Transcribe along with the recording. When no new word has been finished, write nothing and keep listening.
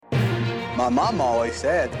My mom always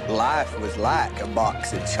said life was like a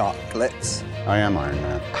box of chocolates. I am Iron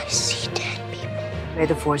Man. I see dead people. May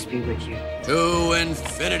the force be with you. To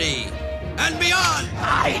infinity and beyond!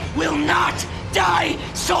 I will not die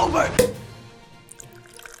sober!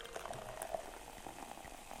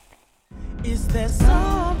 Is there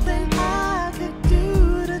something I could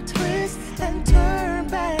do to twist and turn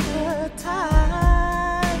back the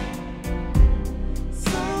time?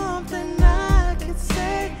 Something I could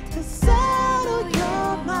say to settle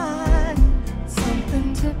your mind.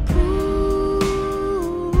 Something to prove.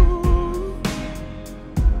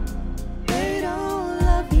 They don't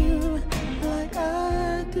love you like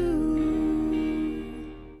I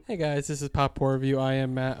do. Hey guys, this is Pop War Review. I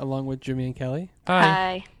am Matt, along with Jimmy and Kelly.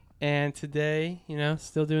 Hi. And today,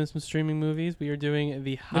 still doing some streaming movies. We are doing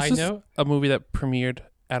The High This Note. is a movie that premiered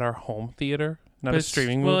at our home theater, not But a it's-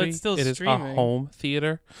 streaming well, movie. it's still It is streaming. our home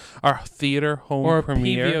theater. Our theater home Or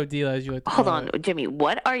premiere. PVOD, as you like to Hold call on, it. Jimmy.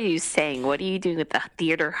 What are you saying? What are you doing with the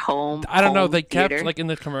theater home? I don't know. home They kept, theater? like, in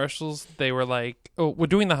the commercials, they were like, oh, we're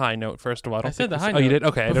doing The High Note, first of all. I said The think High we- Note. Oh, you did?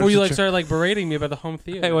 Okay. I Before you, wasn't sure. started, berating me about the home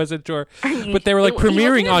theater. I wasn't sure. But they were, like, He wasn't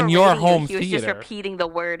premiering even on your berating you, home He was just theater. repeating the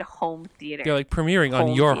word home theater. They're, like, premiering on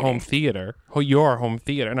Home your theater. home theater. Your home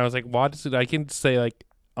theater. And I was like, what is it? I can say, like,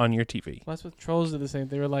 on your TV. Well, that's what Trolls did the same.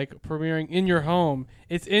 They were like premiering in your home.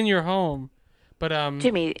 It's in your home. But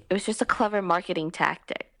Jimmy, it was just a clever marketing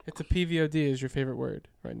tactic. it's a PVOD is your favorite word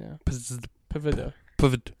right now. PVOD.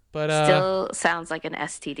 But Still sounds like an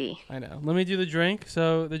STD. I know. Let me do the drink.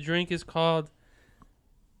 So the drink is called.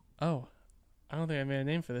 Oh, I don't think I made a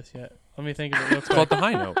name for this yet. Let me think of it real It's called quick. The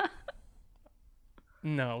High Note.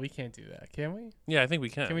 No, we can't do that, can we? Yeah, I think we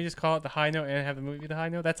can. Can we just call it The High Note and have the movie be The High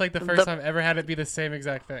Note? That's like the first time I've ever had it be the same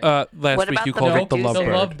exact thing. Last What week about you the called it The producer? The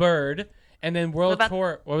Lovebird. Love Bird, and then World about-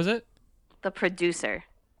 Tour. What was it? The producer.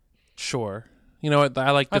 Sure. You know what? I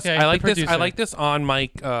like this. Okay, I like the this. I producer. like this on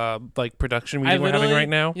mic, like production meeting we're having literally- right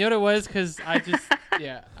now. You know what it was? Because I just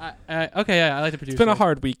yeah. Okay, yeah, I like the producer. It's been a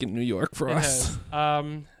hard week in New York for It us.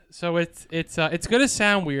 has. So it's gonna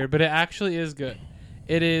sound weird, but it actually is good.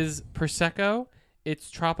 It is prosecco.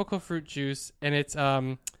 It's tropical fruit juice, and it's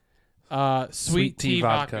sweet tea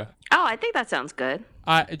vodka. Oh, I think that sounds good.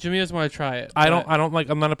 Jimmy doesn't want to try it. I but- don't like.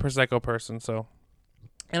 I'm not a prosecco person, so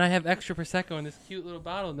And I have extra prosecco in this cute little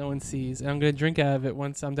bottle no one sees, and I'm gonna drink out of it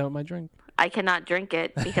once I'm done with my drink. I cannot drink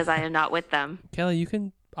it because I am not with them. Kelly, you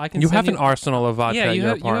can. I can. you send have an arsenal of vodka Yeah, in you your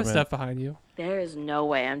have apartment. stuff behind you. There is no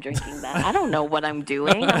way I'm drinking that. I don't know what I'm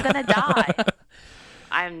doing. I'm gonna die.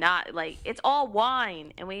 I'm not like it's all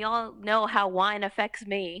wine, and we all know how wine affects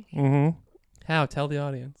me. Mm-hmm. How? Tell the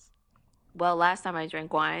audience. Well, last time I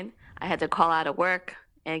drank wine, I had to call out of work,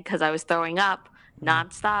 and because I was throwing up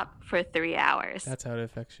nonstop for 3 hours. That's how it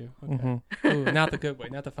affects you. Okay. Ooh, not the good way,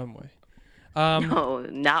 not the fun way. No,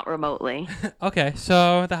 not remotely. Okay,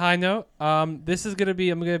 so the high note. This is gonna be.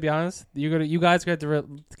 I'm gonna be honest. You guys got to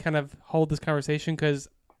kind of hold this conversation because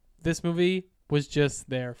this movie was just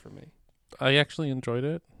there for me. I actually enjoyed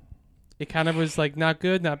it. It kind of was like not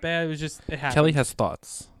good, not bad. It was just it happened. Kelly has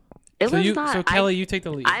thoughts. It So was not. So Kelly, you take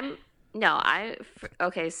the lead.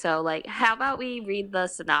 Okay. So like, how about we read the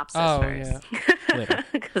synopsis Oh, first? Later.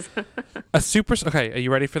 'Cause- Okay, are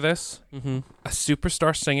you ready for this? Mm-hmm. A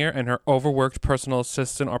superstar singer and her overworked personal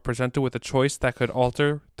assistant are presented with a choice that could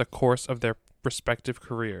alter the course of their respective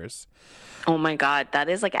careers. oh my God, that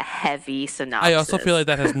is like a heavy synopsis. I also feel like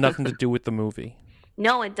that has nothing to do with the movie.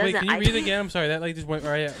 No, it Wait, doesn't. can you read it again? I'm sorry. That like just went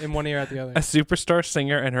right in one ear out the other. A superstar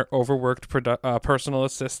singer and her overworked personal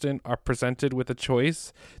assistant are presented with a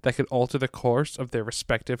choice that could alter the course of their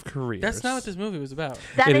respective careers. That's not what this movie was about.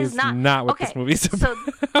 That It is is not what okay, this movie's So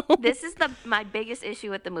about. this is my biggest issue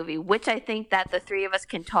with the movie, which I think that the three of us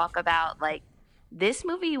can talk about. Like, this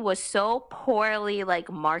movie was so poorly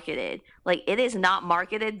like marketed. Like, it is not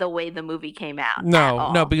marketed the way the movie came out. at No,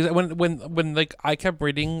 all. because when like I kept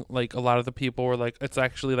reading, like a lot of the people were like, it's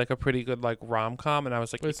actually like a pretty good like rom-com, and I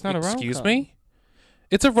was like, But it's not a excuse rom-com. me,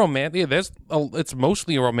 it's a romantic. Yeah, it's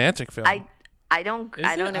mostly a romantic film. I don't Is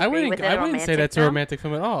it? agree with it. I wouldn't say that's a romantic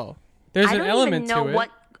film at all. There's I an don't element even know to it.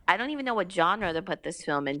 I don't even know what genre to put this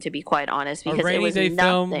film in, to be quite honest, A because it rainy was day nothing.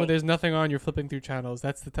 film where there's nothing on. You're flipping through channels.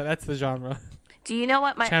 That's the genre. Do you know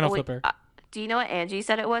what my Channel wait, flipper. do you know what Angie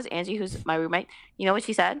said it was? Angie, who's my roommate. You know what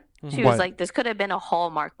she said? She What? was like, "This could have been a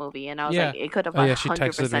Hallmark movie," and I was Yeah. like, "It could have Oh, yeah, she 100%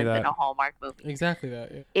 texted me that. been a Hallmark movie." Exactly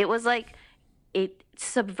that. Yeah. It was like it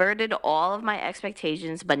subverted all of my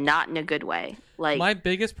expectations, but not in a good way. Like, My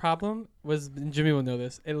biggest problem was, and Jimmy will know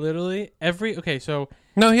this. It literally so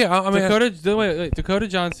no, yeah, I mean, Dakota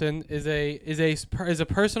Johnson is a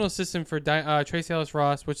personal assistant for Tracy Ellis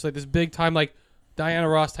Ross, which is like this big time like Diana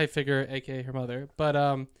Ross type figure, aka her mother. But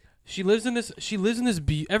She lives in this.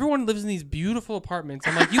 Everyone lives in these beautiful apartments.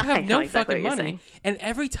 I'm like, you have no exactly fucking what you're money. saying. And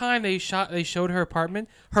every time they showed her apartment,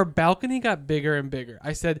 her balcony got bigger and bigger.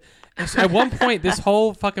 I said, at one point, this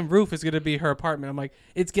whole fucking roof is gonna be her apartment. I'm like,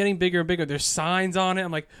 it's getting bigger and bigger. There's signs on it.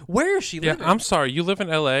 I'm like, where is she Yeah, living? I'm sorry. You live in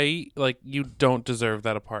LA, like you don't deserve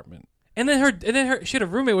that apartment. And then she had a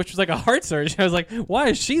roommate, which was like a heart surgeon. I was like, why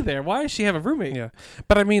is she there? Why does she have a roommate? Yeah,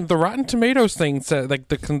 but I mean, the Rotten Tomatoes thing said, like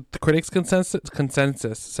the critics'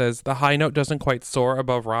 consensus says the high note doesn't quite soar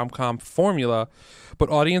above rom-com formula, but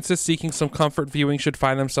audiences seeking some comfort viewing should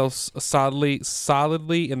find themselves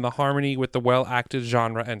solidly in the harmony with the well-acted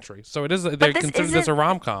genre entry. So it is. They consider this a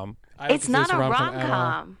rom-com. It's not a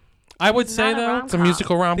rom-com. I would say though, It's a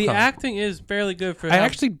musical rom-com. the acting is fairly good for. I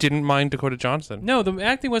actually didn't mind Dakota Johnson. No, the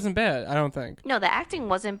acting wasn't bad. I don't think. No, the acting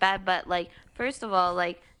wasn't bad, but like first of all,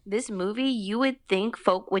 like this movie, you would think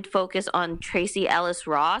folk would focus on Tracy Ellis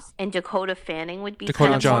Ross and Dakota Fanning would be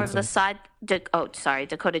Dakota kind of more of Johnson. the side.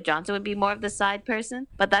 Dakota Johnson would be more of the side person,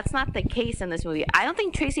 but that's not the case in this movie. I don't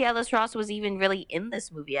think Tracy Ellis Ross was even really in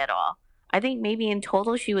this movie at all. I think maybe in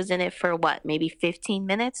total she was in it for what, maybe 15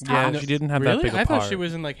 minutes Yeah, tops? she didn't have Really? that big a I part. thought she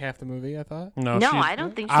was in like half the movie. I thought. No, No, I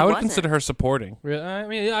don't think she I would wasn't. consider her supporting. Really? I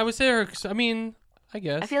mean, I would say her. I mean, I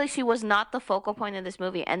guess. I feel like she was not the focal point of this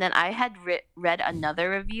movie. And then I had read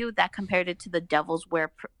another review that compared it to The Devil's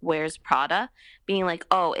Wears Prada, being like,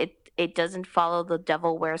 oh, it doesn't follow the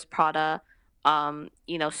Devil Wears Prada,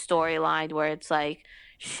 storyline where it's like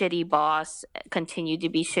shitty boss continued to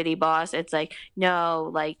be shitty boss. It's like,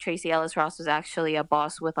 no, like Tracy Ellis Ross was actually a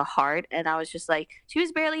boss with a heart, and I was just like, she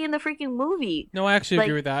was barely in the freaking movie. No, I actually Like,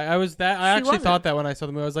 agree with that. I actually wasn't. thought that when I saw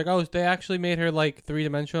the movie. I was like, oh, they actually made her like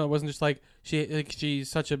three-dimensional. It wasn't just like she's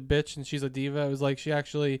such a bitch and she's a diva. It was like she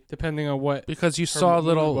actually, depending on what. Because you her saw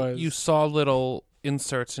mood was. little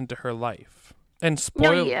inserts into her life. And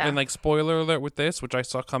spoiler alert with this, which I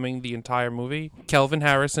saw coming the entire movie. Kelvin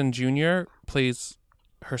Harrison Jr. plays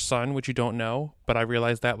her son, which you don't know, but I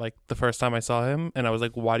realized that like the first time I saw him, and I was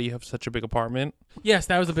like, why do you have such a big apartment? Yes,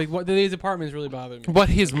 that was a big. These apartments really bothered me. But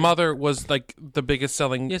his mother was like the biggest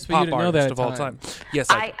selling Yes, but you pop didn't know artist that of at all time. time. Yes,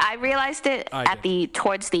 I realized it I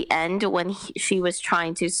towards the end when she was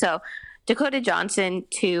trying to. So Dakota Johnson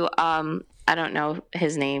to I don't know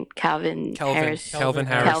his name, Calvin Harris. Kelvin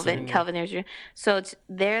Harrison. Calvin Harris. So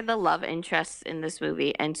they're the love interests in this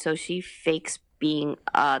movie, and so she fakes being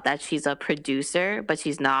that she's a producer, but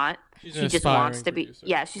she's not. She's She an just wants aspiring to be. producer.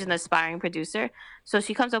 Yeah, she's an aspiring producer. So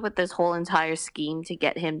she comes up with this whole entire scheme to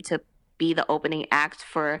get him to be the opening act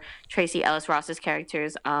for Tracy Ellis Ross's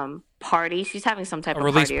character's party. She's having some type A of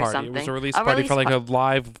release party or party. something. It was a release party for like a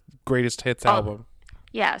live greatest hits album.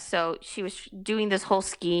 Yeah, so she was doing this whole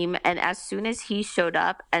scheme, and as soon as he showed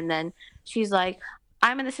up, and then she's like,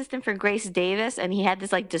 I'm an assistant for Grace Davis, and he had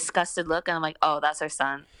this like disgusted look, and I'm like, oh, that's her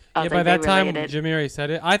son. I Yeah, was by like, that they time, related. Jimmy already said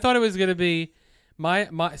it. I thought it was gonna be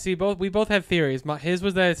we both had theories. His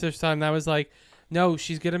was that it's her son. That was like, no,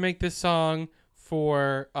 she's gonna make this song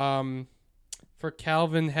for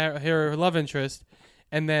Calvin, her love interest,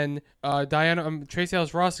 and then Tracy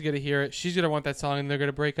Ellis Ross is gonna hear it. She's gonna want that song, and they're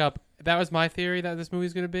gonna break up. That was my theory that this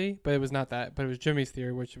movie's gonna be, but it was not that. But it was Jimmy's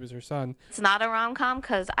theory, which was her son. It's not a rom-com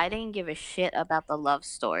because I didn't give a shit about the love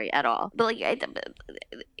story at all. But like,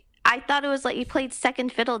 I thought it was like he played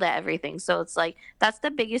second fiddle to everything. So it's like that's the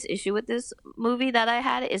biggest issue with this movie that I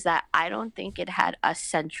had is that I don't think it had a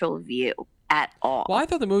central view at all. Well, I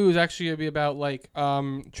thought the movie was actually gonna be about like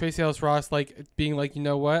Tracy Ellis Ross like being like, you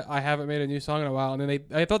know what, I haven't made a new song in a while, and then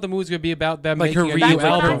I thought the movie was gonna be about them Like her, making a new That's what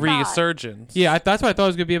I album. thought. resurgence. Yeah, that's what I thought it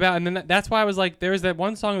was gonna be about, and then that's why I was like, there was that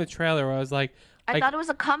one song in the trailer where I was like, I thought it was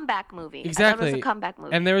a comeback movie. I thought it exactly, was a comeback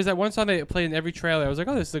movie. and there was that one song they played in every trailer. I was like,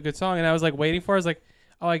 oh, this is a good song, and I was like waiting for it. I was like,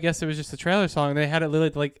 oh, I guess it was just a trailer song, and they had it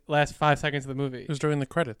literally like last 5 seconds of the movie. It was during the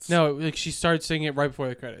credits. No, like she started singing it right before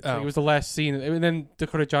the credits. Like, Oh. it was the last scene, and then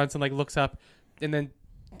Dakota Johnson like looks up, and then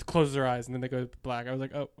closes her eyes, and then they go black. I was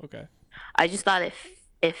like, oh, okay. I just thought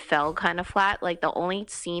it fell kind of flat. Like the only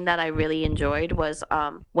scene that I really enjoyed was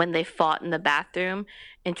when they fought in the bathroom,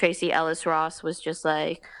 and Tracy Ellis Ross was just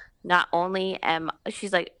like, not only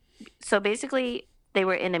she's like, so basically they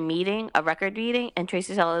were in a meeting, a record meeting, and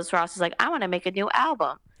Tracy Ellis Ross is like, I want to make a new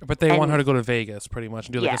album But they want And- her to go to Vegas pretty much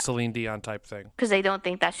and do like Yeah. a Celine Dion type thing. because they don't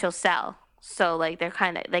think that she'll sell. So like they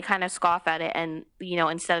kind of scoff at it, and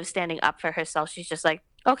instead of standing up for herself, she's just like,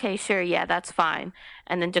 okay, sure, yeah, that's fine.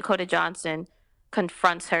 And then Dakota Johnson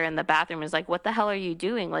confronts her in the bathroom and is like, what the hell are you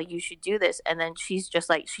doing? Like, you should do this. And then she's just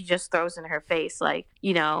like, she just throws in her face like,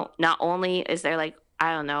 not only is there like,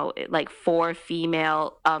 I don't know, like 4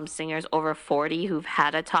 female singers over 40 who've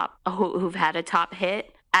had a top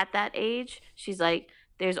hit at that age. She's like,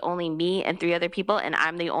 there's only me and 3 other people, and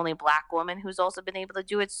I'm the only black woman who's also been able to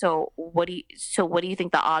do it. So what do you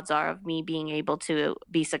think the odds are of me being able to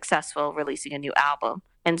be successful releasing a new album?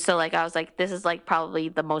 And so like I was like, this is like probably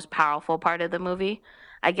the most powerful part of the movie.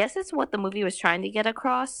 I guess it's what the movie was trying to get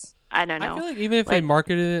across. I don't know. I feel like even if they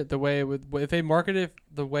marketed it the way if they marketed it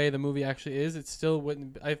the way the movie actually is, it still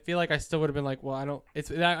wouldn't. I feel like I still would have been like, well,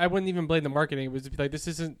 I wouldn't even blame the marketing. It was like, this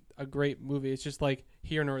isn't a great movie. It's just like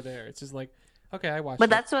here nor there. It's just like, okay, I watched.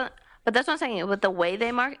 But that's what I'm saying. With the way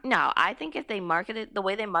they I think if they marketed the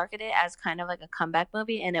way they marketed it as kind of like a comeback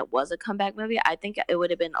movie, and it was a comeback movie, I think it would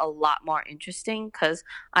have been a lot more interesting, because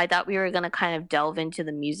I thought we were going to kind of delve into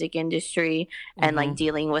the music industry and like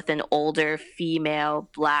dealing with an older female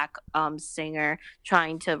black singer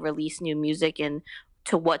trying to release new music, and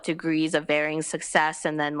to what degrees of varying success,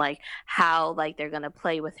 and then like how like they're gonna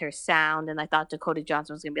play with her sound. And I thought Dakota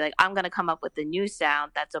Johnson was gonna be like, I'm gonna come up with a new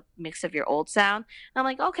sound that's a mix of your old sound. And I'm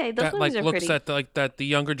like, okay, those movies are looks pretty. at that the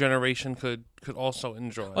younger generation could also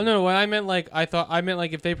enjoy. Oh no, what I meant like I meant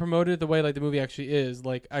like if they promoted it the way like the movie actually is,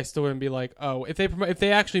 like I still wouldn't be like, oh, if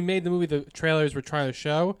they actually made the movie the trailers were trying to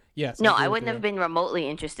show, yes. No, I wouldn't have been remotely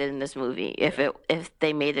interested in this movie if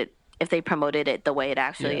they promoted it the way it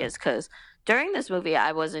actually is, because during this movie,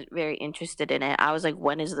 I wasn't very interested in it. I was like,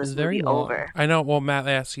 when is this movie over? I know. Well, Matt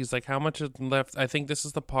asked, he's like, how much is left? I think this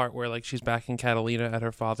is the part where like she's back in Catalina at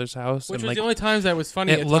her father's house. Which and, was like, the only times that was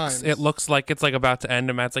funny. It looks like it's like about to end.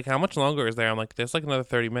 And Matt's like, how much longer is there? I'm like, there's like another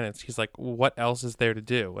 30 minutes. He's like, what else is there to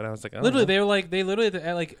do? And I was like, literally, they were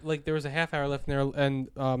like, like there was a half hour left in there,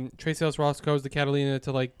 and Tracee Ellis Ross goes to Catalina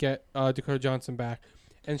to like get Dakota Johnson back,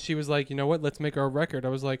 and she was like, you know what? Let's make our record. I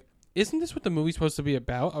was like, isn't this what the movie's supposed to be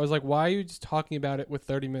about? I was like, why are you just talking about it with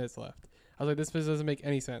 30 minutes left? I was like, this doesn't make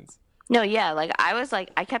any sense. No, yeah, like I was like,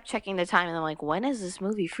 I kept checking the time, and I'm like, when is this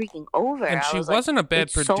movie freaking over? And she wasn't a bad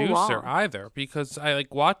it's so producer long. either, because I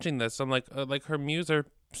like watching this. I'm like her music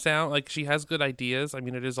sound, like she has good ideas. I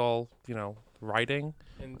mean, it is all, writing,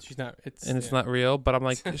 and she's not. It's not real. But I'm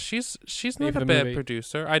like, she's not a bad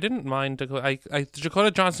producer. I didn't mind Dakota.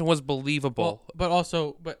 Dakota Johnson was believable. Well, but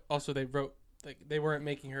also they wrote, like, they weren't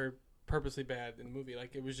making her purposely bad in the movie.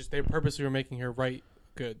 Like, it was just they purposely were making her write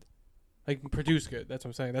good, like produce good. That's what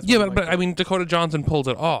I'm saying. That's what but I mean, Dakota Johnson pulled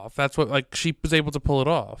it off. That's what, like, she was able to pull it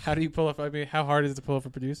off. How do you pull off? I mean, how hard is it to pull off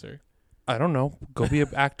a producer? I don't know. Go be an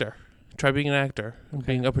actor. Try being an actor and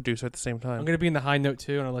being a producer at the same time. I'm gonna be in the high note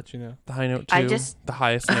too, and I'll let you know. The high note too. The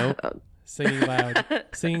highest note. Singing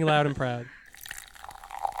loud and proud.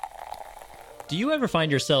 Do you ever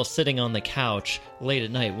find yourself sitting on the couch late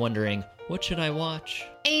at night wondering, what should I watch?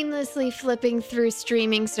 Aimlessly flipping through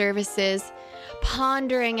streaming services,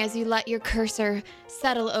 pondering as you let your cursor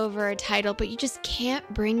settle over a title, but you just can't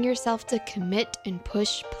bring yourself to commit and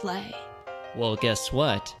push play? Well, guess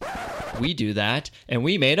what? We do that, and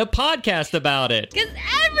we made a podcast about it. Because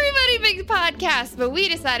everybody makes podcasts, but we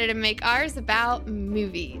decided to make ours about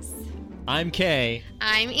movies. I'm Kay.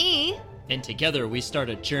 I'm E. And together we start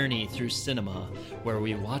a journey through cinema where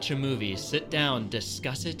we watch a movie, sit down,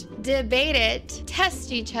 discuss it, debate it,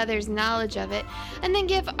 test each other's knowledge of it, and then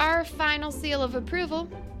give our final seal of approval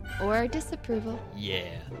or disapproval. Yeah.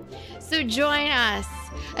 So join us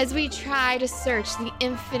as we try to search the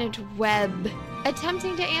infinite web,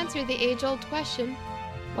 attempting to answer the age-old question,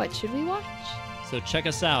 what should we watch? So check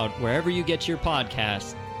us out wherever you get your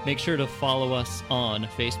podcasts. Make sure to follow us on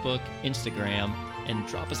Facebook, Instagram, and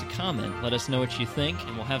drop us a comment. Let us know what you think,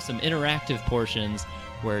 and we'll have some interactive portions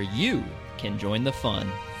where you can join the fun.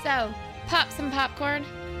 So, pop some popcorn,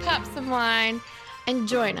 pop some wine, and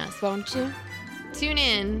join us, won't you? Tune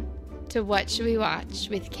in to What Should We Watch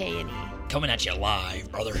with K&E. Coming at you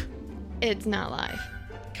live, brother. It's not live.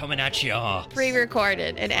 Coming at you.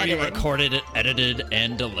 Pre-recorded and edited. Pre-recorded, edited,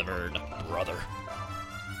 and delivered, brother.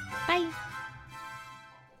 Bye.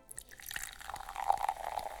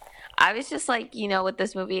 I was just like, with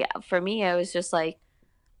this movie, for me, I was just like,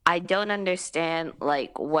 I don't understand,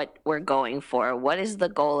 like, what we're going for. What is the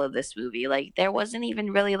goal of this movie? Like, there wasn't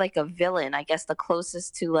even really, like, a villain. I guess the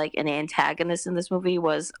closest to, like, an antagonist in this movie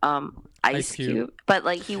was Ice Cube. But,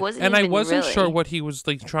 like, he wasn't and even I wasn't really sure what he was,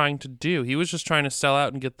 like, trying to do. He was just trying to sell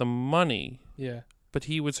out and get the money. Yeah. But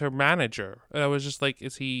he was her manager. And I was just like,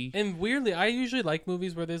 is he... And weirdly, I usually like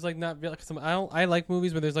movies where there's like not... I like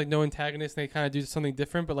movies where there's like no antagonist and they kind of do something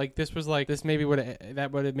different. But like this was like... This maybe would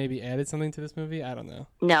have maybe added something to this movie. I don't know.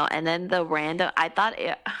 No, and then the random...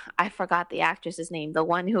 I forgot the actress's name. The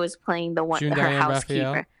one who was playing her housekeeper.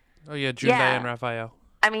 Raphael. Oh yeah, Diane Raphael.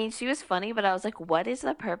 I mean, she was funny, but I was like, what is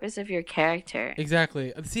the purpose of your character?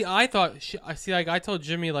 Exactly. See, I thought... I told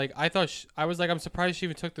Jimmy, like, I was like, I'm surprised she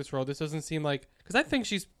even took this role. This doesn't seem like... Because I think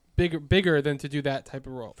she's bigger than to do that type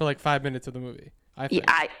of role for like 5 minutes of the movie. I think.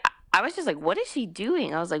 Yeah, I was just like, what is she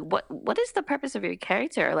doing? I was like, what is the purpose of your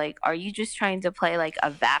character? Like, are you just trying to play like a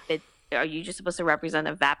vapid? Are you just supposed to represent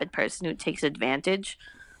a vapid person who takes advantage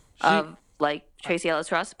of like Tracy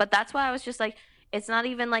Ellis Ross? But that's why I was just like, it's not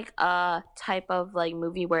even like a type of like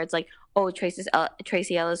movie where it's like, oh,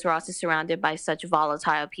 Tracy Ellis Ross is surrounded by such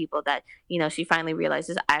volatile people that, you know, she finally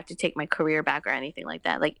realizes I have to take my career back or anything like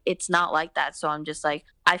that. Like, it's not like that. So I'm just like,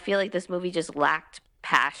 I feel like this movie just lacked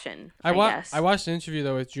passion. I guess. I watched an interview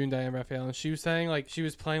though with June Diane Raphael, and she was saying like she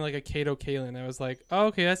was playing like a Kato Kaelin. I was like, oh,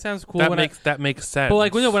 okay, that sounds cool. That makes sense. But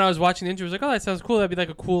like when I was watching the interview, I was like, oh, that sounds cool. That'd be like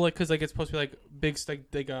a cool like because like it's supposed to be like big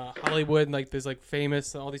like Hollywood and like there's like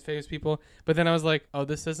all these famous people. But then I was like, oh,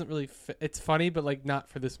 this doesn't really. It's funny, but like not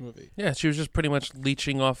for this movie. Yeah, she was just pretty much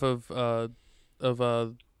leeching off of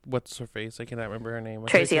what's her face? I cannot remember her name.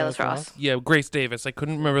 Tracy Ellis Ross. Yeah, Grace Davis. I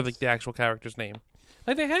couldn't remember like the actual character's name.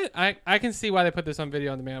 Like they had, I can see why they put this on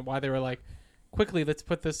video on demand. Why they were like, quickly, let's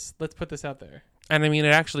put this out there. And I mean,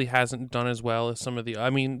 it actually hasn't done as well as some of the. I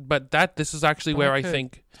mean, but this is actually where I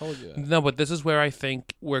think. Told you that. No, but this is where I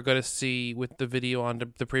think we're going to see with the video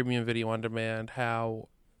the premium video on demand how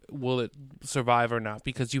will it survive or not,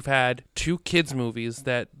 because you've had 2 kids movies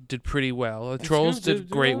that did pretty well. Trolls did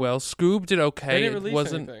great well. Scoob did okay. They didn't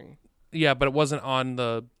release anything. Yeah, but it wasn't on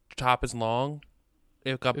the top as long.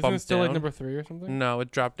 It got Isn't bumped it still down. like number 3 or something? No, it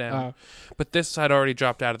dropped down. But this had already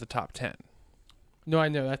dropped out of the top 10. No, I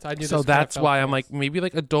know I knew. So that's why I'm like, maybe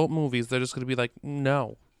like adult movies, they're just going to be like,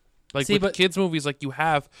 no. Like with kids movies, like you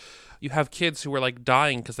have kids who are like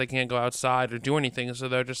dying because they can't go outside or do anything, so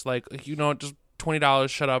they're just like, you know, just $20,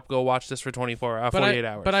 shut up, go watch this for 48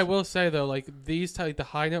 hours. But I will say though, like these like the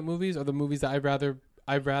high note movies are the movies that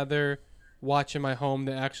I'd rather watch in my home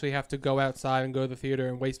than actually have to go outside and go to the theater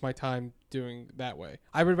and waste my time doing that way.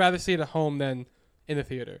 I would rather see it at home than in the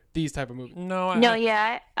theater. These type of movies.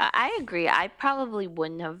 I agree. I probably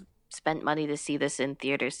wouldn't have spent money to see this in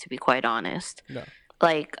theaters, to be quite honest. No.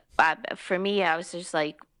 Like for me, I was just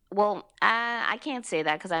like, well, I can't say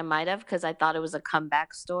that because I might have, because I thought it was a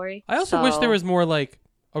comeback story. I also wish there was more like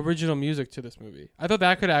original music to this movie. I thought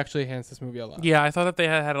that could actually enhance this movie a lot. Yeah, I thought that they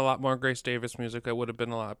had a lot more Grace Davis music. That would have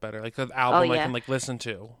been a lot better. Like an album I can like listen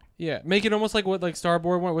to. Yeah, make it almost like what like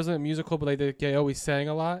Starboard wasn't a musical, but like they always sang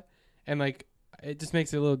a lot, and like it just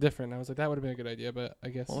makes it a little different. I was like, that would have been a good idea, but I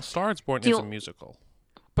guess. Well, Star is Born is a musical,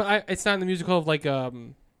 but it's not in the musical of like a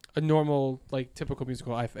normal like typical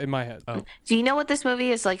musical in my head. Oh. Do you know what this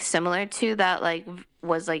movie is like similar to that like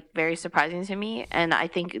was like very surprising to me, and I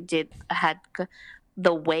think had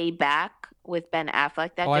The Way Back with Ben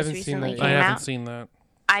Affleck that just recently came out? I haven't seen that.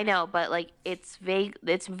 I know, but like it's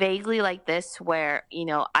vaguely like this where, you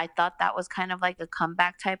know, I thought that was kind of like a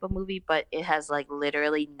comeback type of movie, but it has like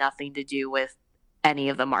literally nothing to do with any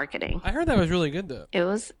of the marketing. I heard that was really good though. It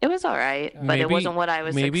was all right, but it wasn't what I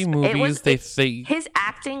was his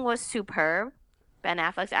acting was superb. Ben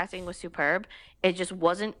Affleck's acting was superb. It just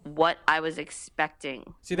wasn't what I was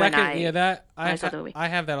expecting. See that I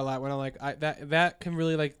have that a lot when I'm like that can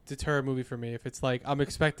really like deter a movie for me if it's like I'm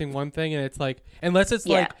expecting one thing and it's like unless it's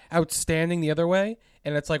like outstanding the other way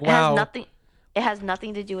and it's like wow. It has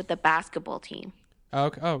nothing to do with the basketball team. Oh,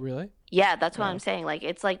 okay. Oh, really? Yeah, that's what I'm saying. Like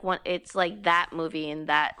it's like that movie and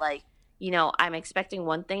that like, you know, I'm expecting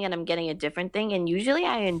one thing and I'm getting a different thing, and usually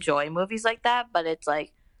I enjoy movies like that, but it's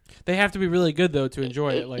like they have to be really good though to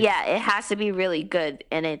enjoy it. Like, yeah, it has to be really good,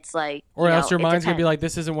 and it's like, or else your mind's gonna be like,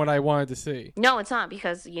 this isn't what I wanted to see. No, it's not,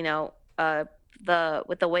 because you know,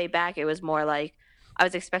 with The Way Back, it was more like I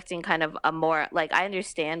was expecting kind of a more like I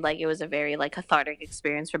understand like it was a very like cathartic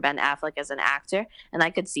experience for Ben Affleck as an actor, and I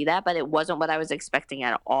could see that, but it wasn't what I was expecting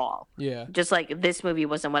at all. Yeah, just like this movie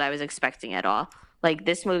wasn't what I was expecting at all. Like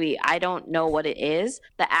this movie, I don't know what it is.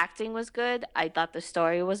 The acting was good. I thought the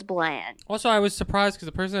story was bland. Also, I was surprised because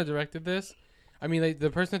the person that directed this, I mean,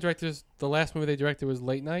 the person that directed the last movie they directed was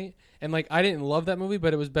Late Night, and like I didn't love that movie,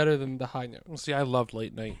 but it was better than The High Note. Well, see, I loved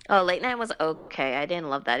Late Night. Oh, Late Night was okay. I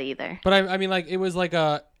didn't love that either. But I mean, like it was like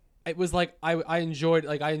I enjoyed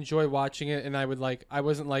watching it, and I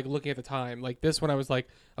wasn't like looking at the time. Like this one, I was like,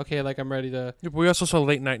 okay, like I'm ready to. Yeah, but we also saw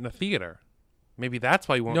Late Night in the theater. Maybe that's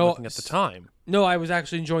why you weren't looking at the time. No, I was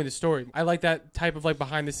actually enjoying the story. I like that type of like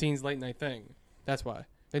behind the scenes late night thing. That's why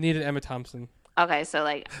they needed Emma Thompson. Okay, so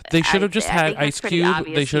like they should have just had Ice Cube.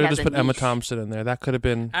 They should have just put Emma Thompson in there. That could have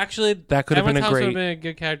been actually been a great. Emma Thompson would have been a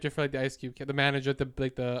good character for like the Ice Cube, the manager,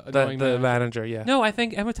 the annoying manager. Yeah. No, I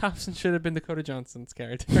think Emma Thompson should have been Dakota Johnson's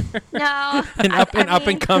character. No, an up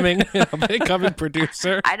and coming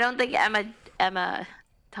producer. I don't think Emma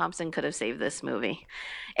Thompson could have saved this movie.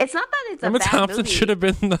 It's not that it's Emma a bad Thompson movie. should have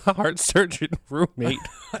been the heart surgeon roommate.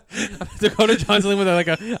 Dakota Johnson with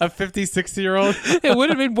a 50, 60-year-old. It would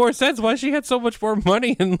have made more sense why she had so much more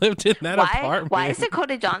money and lived in that apartment. Why is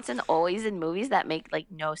Dakota Johnson always in movies that make like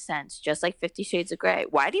no sense? Just like 50 Shades of Grey.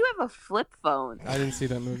 Why do you have a flip phone? I didn't see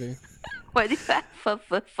that movie. Why do you have a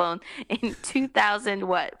flip phone in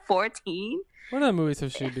 2014? What other movies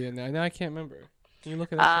have she been in? Now I can't remember. Can you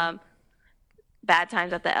look it up? Bad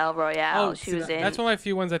Times at the El Royale. Oh, she was in. That's one of my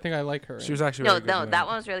few ones I think I like her in. She was actually No, really good in that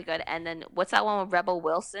one was really good. And then what's that one with Rebel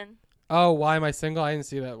Wilson? Oh, Why Am I Single? I didn't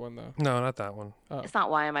see that one though. No, not that one. Oh. It's not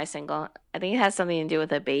Why Am I Single? I think it has something to do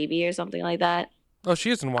with a baby or something like that. Oh, she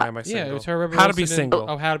is in Why Am I Single? Yeah, it was her. Rebel How to Be Wilson in- Single.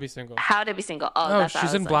 Oh, How to Be Single. How to Be Single. Oh, Oh, that's what I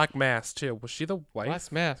she's was in like. Black Mass too. Was she the wife?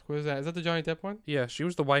 Last Mask. What is that? Is that the Johnny Depp one? Yeah, she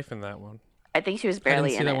was the wife in that one. I think she was I barely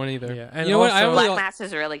didn't see in that it. one either. Yeah, and you know what? I also- really, Black Mass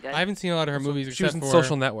is really good. I haven't seen a lot of her movies. She was in except for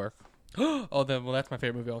Social Network. Oh, then well, that's my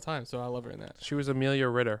favorite movie of all time. So I love her in that. She was Amelia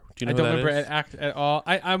Ritter. Do you know I don't who that remember is? an act at all.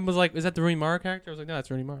 I was like, is that the Rooney Mara character? I was like, no,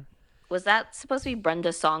 that's Rooney Mara. Was that supposed to be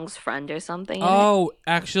Brenda Song's friend or something? in it? Oh,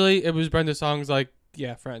 actually, it was Brenda Song's like,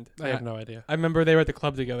 yeah, friend. I have no idea. I remember they were at the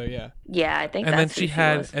club together. Yeah. Yeah, I think And then that's she who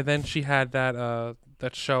had, was. and then she had that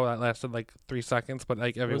show that lasted like 3 seconds, but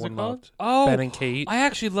like What was everyone it called? loved. Oh, Ben and Kate. I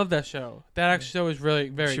actually love that show. That actually show was really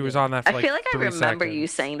very. She was good. on that for I like feel like I 3 remember seconds. you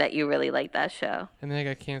saying that you really liked that show. And then I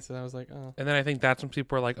got canceled. I was like, oh. And then I think that's when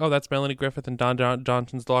people were like, "Oh, that's Melanie Griffith and Don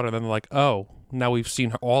Johnson's daughter." And then they're like, "Oh, now we've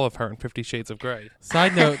seen all of her in 50 Shades of Grey."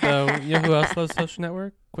 Side note, though, you know who else loves Social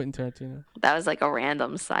Network? Quentin Tarantino. That was like a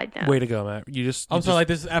random side note. Way to go, Matt! You just Also, like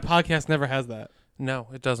this podcast never has that. no,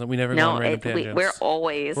 it doesn't. We never go No, on random we're tangents.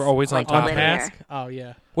 always always on like, topic. linear. Task? Oh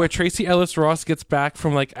yeah. Where Tracy Ellis Ross gets back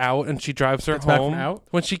from like out and she drives her Gets back home. from out?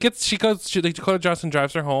 When Dakota Johnson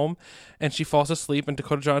drives her home and she falls asleep and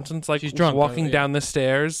Dakota Johnson's like She's drunk, walking though, yeah. down the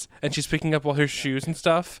stairs and she's picking up all her shoes and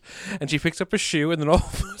stuff and she picks up a shoe and then all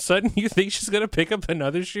of a sudden you think she's gonna pick up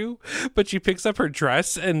another shoe but she picks up her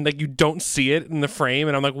dress and like you don't see it in the frame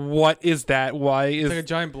and I'm like, what is that? Why is It's like a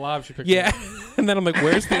giant blob she picked yeah? up. And then I'm like,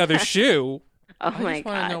 where's the other shoe? Oh I my just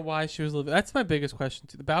want to know god. why she was living. That's my biggest question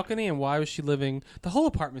too. The balcony and why was she living? The whole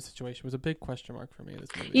apartment situation was a big question mark for me in this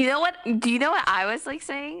movie. You know what? Do you know what I was like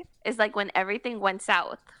saying? Is like when everything went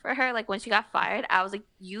south for her, like when she got fired, I was like,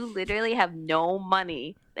 you literally have no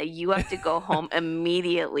money that you have to go home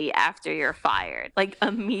immediately after you're fired. Like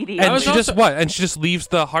immediately. And was she also- just leaves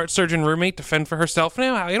the heart surgeon roommate to fend for herself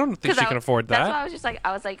now? I don't think 'Cause she can afford That's that. why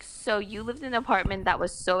I was like, so you lived in an apartment that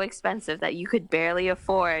was so expensive that you could barely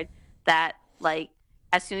afford that, like,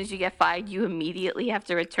 as soon as you get fired, you immediately have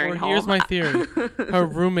to return Or home. here's my theory: her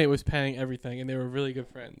roommate was paying everything, and they were really good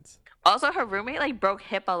friends. Also, her roommate like broke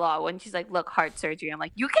HIPAA law when she's like, "Look, heart surgery." I'm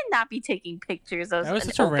like, you cannot be taking pictures of That was an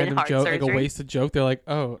such a open random heart joke, surgery. like a wasted joke. They're like,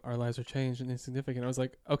 "Oh, our lives are changed and insignificant." I was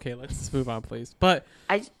like, "Okay, let's just move on, please." But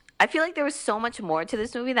I feel like there was so much more to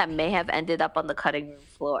this movie that may have ended up on the cutting room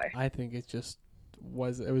floor. I think it just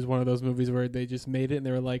was. It was one of those movies where they just made it, and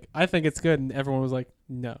they were like, "I think it's good," and everyone was like,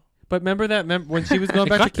 "No." But remember when she was going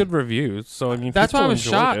It back got to good reviews, so I mean, that's why I people was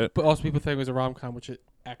enjoyed shocked. it. But also, people think it was a rom com, which it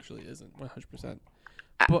actually isn't 100%.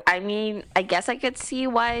 I mean, I guess I could see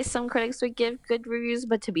why some critics would give good reviews,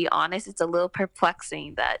 but to be honest, it's a little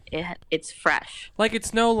perplexing that it's fresh. Like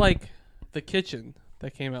it's no like The Kitchen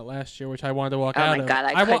that came out last year, which I wanted to walk Oh out my of. God,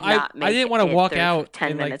 I could not I didn't make want to it walk through out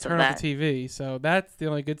 10 and like minutes of turn off that. the TV, so that's the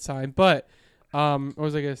only good sign. But what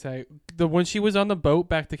was I gonna say? When she was on the boat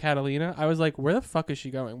back to Catalina, I was like, "Where the fuck is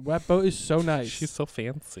she going? That boat is so nice." She's so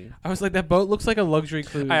fancy. I was like, "That boat looks like a luxury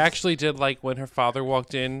cruise." I actually did like when her father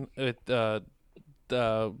walked in with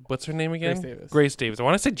what's her name again? Grace Davis. Grace Davis. I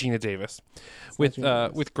want to say Gina Davis.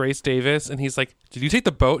 With Grace Davis, and he's like, "Did you take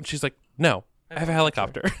the boat?" And she's like, "No, I have a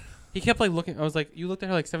helicopter." He kept like looking. I was like, "You looked at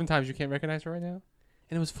her like 7 times. You can't recognize her right now."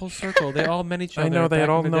 And it was full circle. They all met each other. I know they had back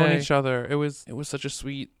all in the known day. each other. It was such a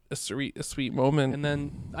sweet moment. And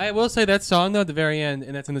then I will say that song though at the very end,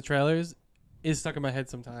 and that's in the trailers, is stuck in my head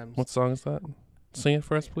sometimes. What song is that? Sing it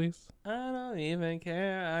for us, please. I don't even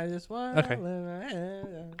care. I just want Okay. to live my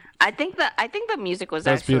head. I think the music was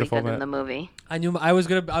That was actually beautiful, good in Matt. the movie. I knew I was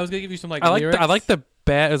gonna give you some like I like lyrics. I like the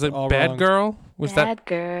bad. Is it All Bad wrong. Girl? Was Bad that?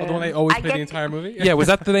 girl. Oh, the one they always I play the get- entire movie. Yeah, was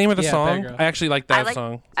that the name of the Yeah, song? Bad Girl. I actually like I that like-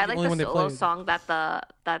 song. I the like only one the they solo played. song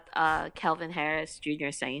that Kelvin Harris Jr.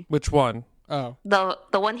 sang. Which one? Oh,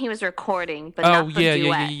 The one he was recording, but Oh not the yeah,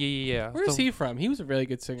 duet. yeah. where is he from? He was a really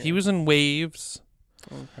good singer. He was in Waves.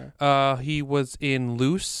 Okay. He was in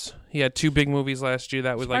Loose. He had 2 big movies last year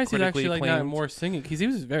that was like Surprised he's critically actually like not acclaimed. more singing because he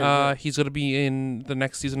was very good. He's gonna be in the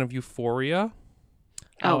next season of Euphoria.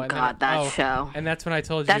 Oh and God, then- that show. And that's when I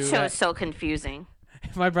told That you show is so confusing.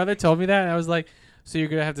 my brother told me that, and I was like, So you're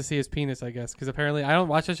gonna have to see his penis, I guess, because apparently I don't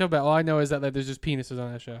watch that show, but all I know is that like, there's just penises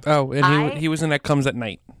on that show. Oh, and he was in That Comes at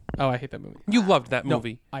Night. Oh, I hate that movie. You loved that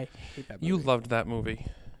movie. No, I hate that movie. You loved that movie.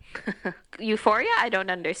 Euphoria, I don't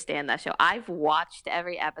understand that show. I've watched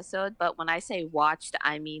every episode, but when I say watched,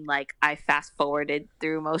 I mean like I fast forwarded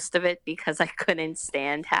through most of it because I couldn't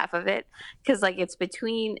stand half of it. Because like it's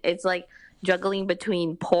like juggling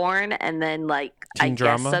between porn and then like Teen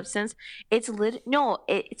drama? guess substance. It's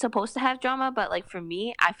it's supposed to have drama, but like for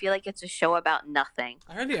me, I feel like it's a show about nothing.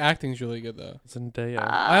 I heard the acting's really good though. Zendaya.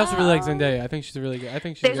 I also really like Zendaya. I think she's really good. I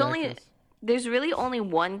think she's a good actress. There's really only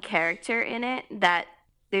one character in it that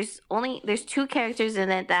there's two characters in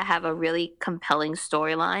it that have a really compelling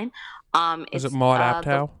storyline. Is it Maud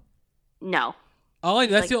Apatow? No.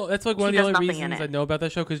 That's like one of the only reasons I know about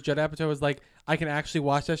that show because Judd Apatow was like, I can actually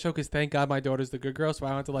watch that show because thank God my daughter's the good girl, so I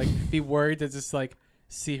don't have to like be worried to just like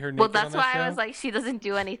see her naked. Well, that's on that why show. I was like, she doesn't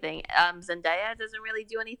do anything. Zendaya doesn't really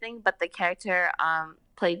do anything, but the character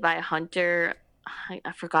played by Hunter,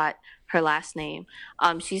 I forgot her last name.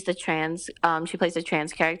 She's the trans. She plays a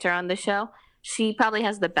trans character on the show. She probably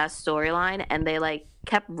has the best storyline, and they like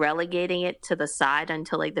kept relegating it to the side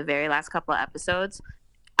until like the very last couple of episodes.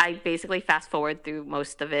 I basically fast forward through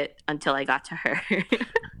most of it until I got to her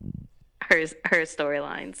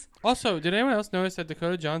storylines. Also, did anyone else notice that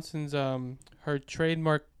Dakota Johnson's her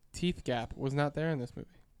trademark teeth gap was not there in this movie?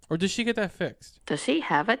 Or does she get that fixed? Does she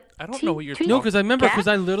have it? I don't know what you're talking No, because I remember, because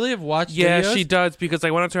I literally have watched Yeah, videos. she does, because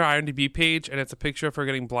I went onto her IMDb page, and it's a picture of her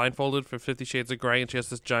getting blindfolded for 50 Shades of Grey, and she has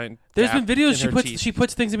this giant There's gap been videos in her teeth. she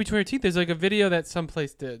puts things in between her teeth. There's like a video that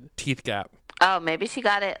someplace did. Teeth gap. Oh, maybe she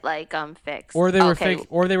got it like fixed. Or they were Okay. fake.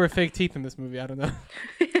 Or they were fake teeth in this movie. I don't know.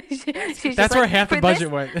 She's That's just where like, half the "For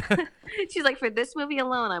budget this-" went. She's like, for this movie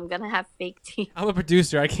alone, I'm gonna have fake teeth. I'm a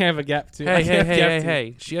producer. I can't have a gap tooth. I can't have gap teeth.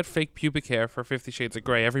 Hey. She had fake pubic hair for 50 Shades of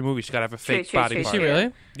Grey. Every movie, she got to have a fake True, body true, part. Is she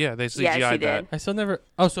really? Yeah, they CGI'd Yeah, she that. did. I still never.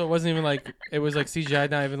 Oh, so it wasn't even like it was like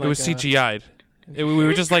CGI. Not even like It was CGI'd. We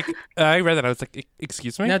were just like, I read that. I was like,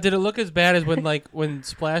 excuse me? Now, did it look as bad as when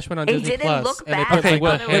Splash went on It Disney didn't Plus? look and they bad. put, Okay, like,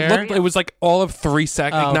 well, the it hair? it was like all of 3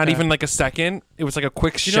 seconds, Oh, not okay. even like a second. It was like a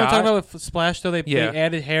quick You know what I'm shot. talking about with Splash though? They Yeah.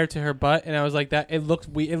 added hair to her butt, and I was like, that it looked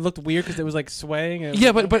weird because it was like swaying. And it was Yeah,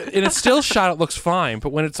 like, but in a still shot, it looks fine. But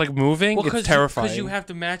when it's like moving, it's terrifying. Because you have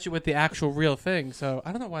to match it with the actual real thing. So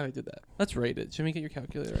I don't know why they did that. Let's rate it. Should we get your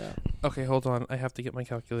calculator out? Okay, hold on. I have to get my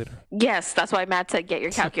calculator. Yes, that's why Matt said get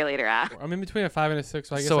your calculator out. I'm in between a 5 and a 6,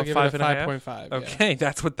 so I guess So I'll a give it a 5.5? 5.5. Yeah. Okay,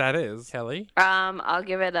 that's what that is. Kelly? I'll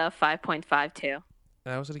give it a 5.5 too.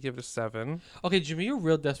 I was going to give it a 7. Okay, Jimmy, you're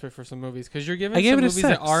real desperate for some movies because you're giving I gave some it a movies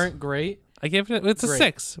that 6. aren't great. I gave it. It's a Great.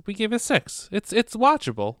 6. We gave it a 6. It's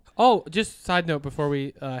watchable. Oh, just side note before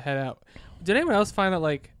we head out. Did anyone else find that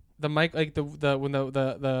like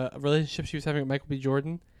the relationship she was having with Michael B.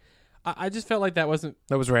 Jordan? I just felt like that wasn't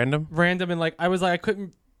That was random. random and like I was like I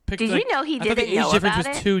couldn't pick. Did like, you know he I thought the didn't age know difference about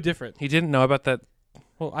was it? too different. He didn't know about that.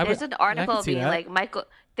 Well, There's an I article could see being that. like Michael.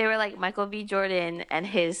 They were like Michael B. Jordan and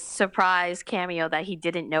his surprise cameo that he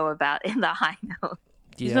didn't know about in the high note.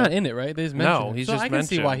 He's not in it, right? They just mentioned it. he's so just I can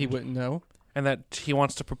see why he mentioned. wouldn't know. And that he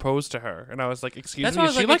wants to propose to her. And I was like, excuse That's me, why I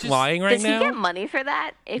is was she like, like it's just- lying right Does now? he get money for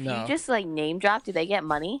that? If No. you just like name drop, do they get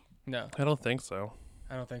money? No, I don't think so.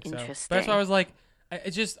 I don't think so. But Interesting. that's why I was like,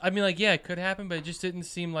 yeah, it could happen, but it just didn't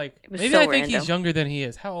seem like. It was Maybe so I think random. he's younger than he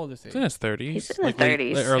is. How old is he? He's in his 30s. He's in his late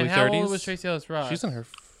 30s. early and how 30s. old was Tracy Ellis Ross? She's in her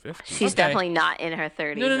 50s. She's Okay. definitely not in her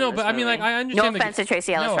 30s. No, in but this I mean, like, movie. I understand. No offense to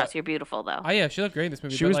Tracy Ellis No, Ross, you're beautiful though. yeah, she looked great in this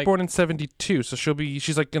movie. She but, was like, born in 72, so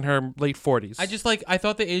she's like in her late 40s. I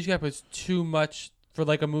thought the age gap was too much for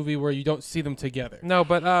like a movie where you don't see them together. No,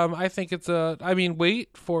 but I think it's wait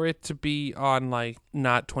for it to be on like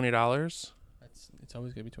not $20. It's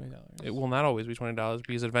always gonna be $20. It will not always be $20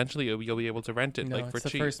 because eventually you'll be able to rent it No, like for it's the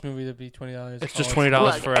cheap. first movie to be $20. It's just all the time.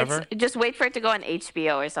 $20 Look, forever. just wait for it to go on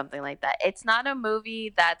HBO or something like that. It's not a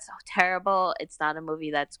movie that's terrible. It's not a movie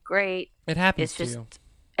that's great. It happens It's to just you.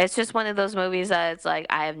 it's just one of those movies that it's like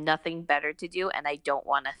I have nothing better to do and I don't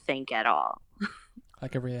want to think at all.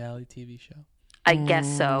 Like a reality TV show. I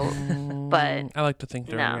guess so, but I like to think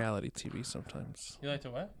during no. reality TV sometimes. You like to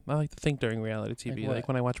what? I like to think during reality TV. what? Like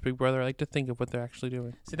when I watch Big Brother, I like to think of what they're actually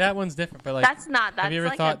doing. See, that one's different. But like, that's not. That's have you ever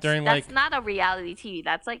like thought during that's like? not a reality TV.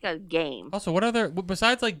 That's like a game. Also, what other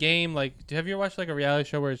besides like game? Like, have you ever watched like a reality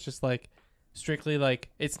show where it's just like strictly like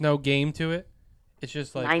it's no game to it? It's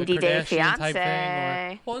just like 90 a Day Kardashian type thing.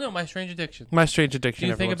 Fiancé. Well, no, My Strange Addiction. My Strange Addiction. Do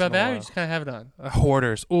you every think once about in a that, or while. you just kind of have it on?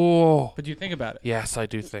 Hoarders. Ooh. But do you think about it? Yes, I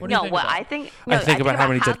do think. What do you No, think what about I it? think. I No, think about how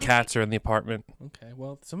many dead many- cats are in the apartment. Okay,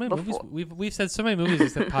 well, so many movies. Before- We've said so many movies in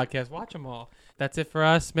this podcast. Watch them all. That's it for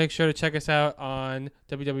us. Make sure to check us out on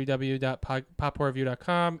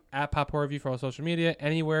www.pophorrorreview.com, at Pop Horror Review for all social media,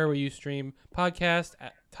 anywhere where you stream podcasts,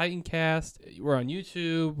 at Titancast. We're on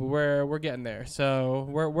YouTube. We're getting there. So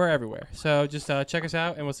we're everywhere. So just check us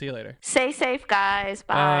out, and we'll see you later. Stay safe, guys.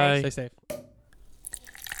 Bye. Bye. Stay safe.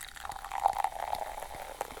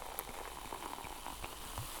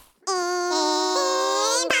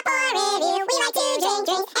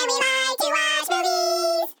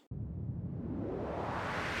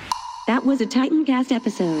 That was a Titancast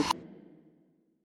episode.